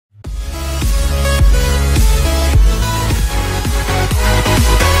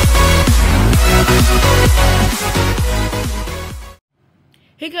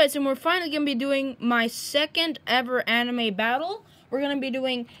Hey guys, and we're finally going to be doing my second ever anime battle. We're going to be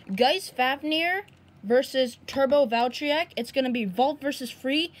doing Geist Fafnir versus Turbo Valtryek. It's going to be Valt versus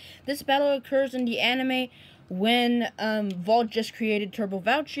Free. This battle occurs in the anime when Valt just created Turbo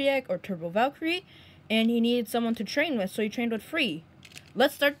Valtryek, or Turbo Valkyrie, and he needed someone to train with, so he trained with Free.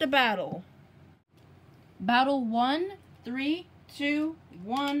 Let's start the battle. Battle 1, 3, 2,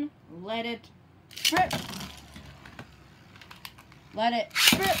 1, let it rip. Let it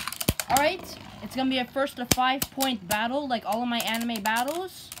rip. Alright, it's gonna be a first to 5-point battle, like all of my anime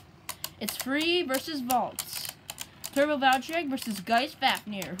battles. It's Free versus Valt. Turbo Valtryek versus Geist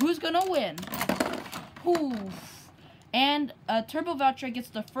Fafnir. Who's gonna win? Oof. And Turbo Valtryek gets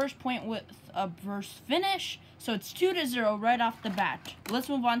the first point with a burst finish, so it's 2-0 right off the bat. Let's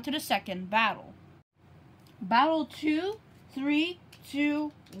move on to the second battle. Battle 2, 3,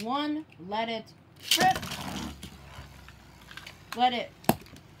 2, 1, let it rip. Let it,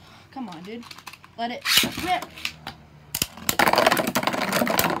 come on, dude. Let it rip.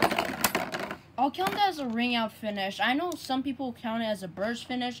 I'll count that as a ring out finish. I know some people count it as a burst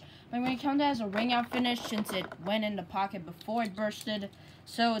finish. I'm going to count that as a ring out finish since it went in the pocket before it bursted.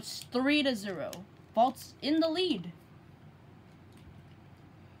 So it's 3-0. Valt's in the lead.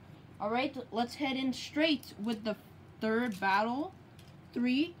 Alright, let's head in straight with the third battle.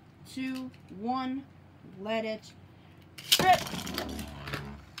 3, 2, 1, let it rip.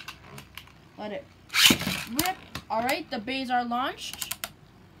 Let it rip. Alright, the bays are launched.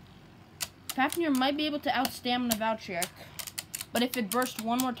 Fafnir might be able to outstamina Valtryek, but if it bursts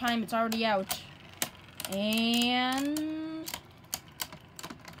one more time, it's already out. And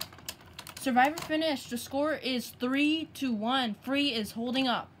Survivor finish. The score is 3-1. Free is holding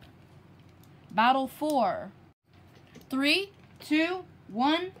up. Battle 4. 3, 2,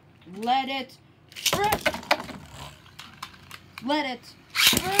 1. Let it rip. Let it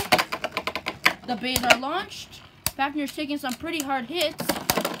rip. The bays are launched. Fafnir's taking some pretty hard hits.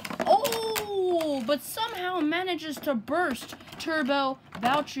 Oh, but somehow manages to burst Turbo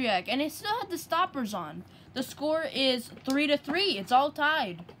Valtryek, and it still had the stoppers on. The score is 3-3. It's all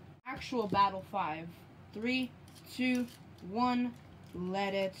tied. Actual battle 5. 3, 2, 1.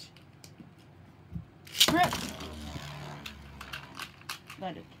 Let it rip.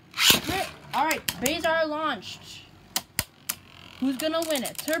 Let it rip. Alright, bays are launched. Who's gonna win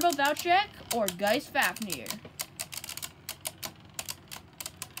it? Turbo Valtryek or Geist Fafnir?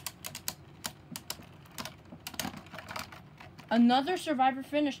 Another Survivor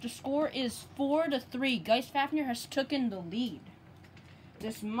finish. The score is 4-3. Geist Fafnir has taken the lead.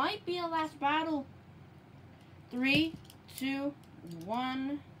 This might be a last battle. 3, 2,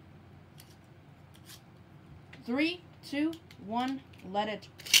 1. 3, 2, 1. Let it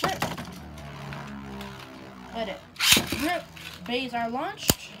rip. Let it rip. Bays are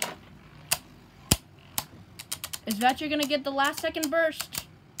launched. Is Valtryek gonna get the last second burst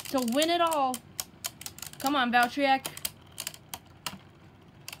to win it all? Come on, Valtryek.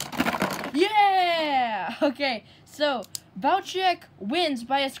 Yeah! Okay, so Valtryek wins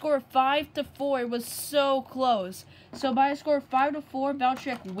by a score of 5-4. It was so close. So by a score of 5-4,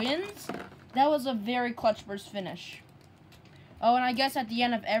 Valtryek wins. That was a very clutch burst finish. Oh, and I guess at the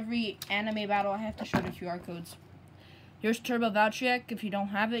end of every anime battle, I have to show the QR codes. Here's Turbo Valtryek if you don't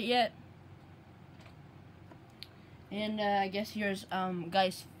have it yet. And I guess here's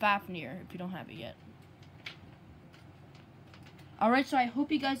Geist Fafnir if you don't have it yet. Alright, so I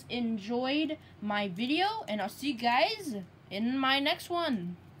hope you guys enjoyed my video, and I'll see you guys in my next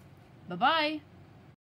one. Bye-bye.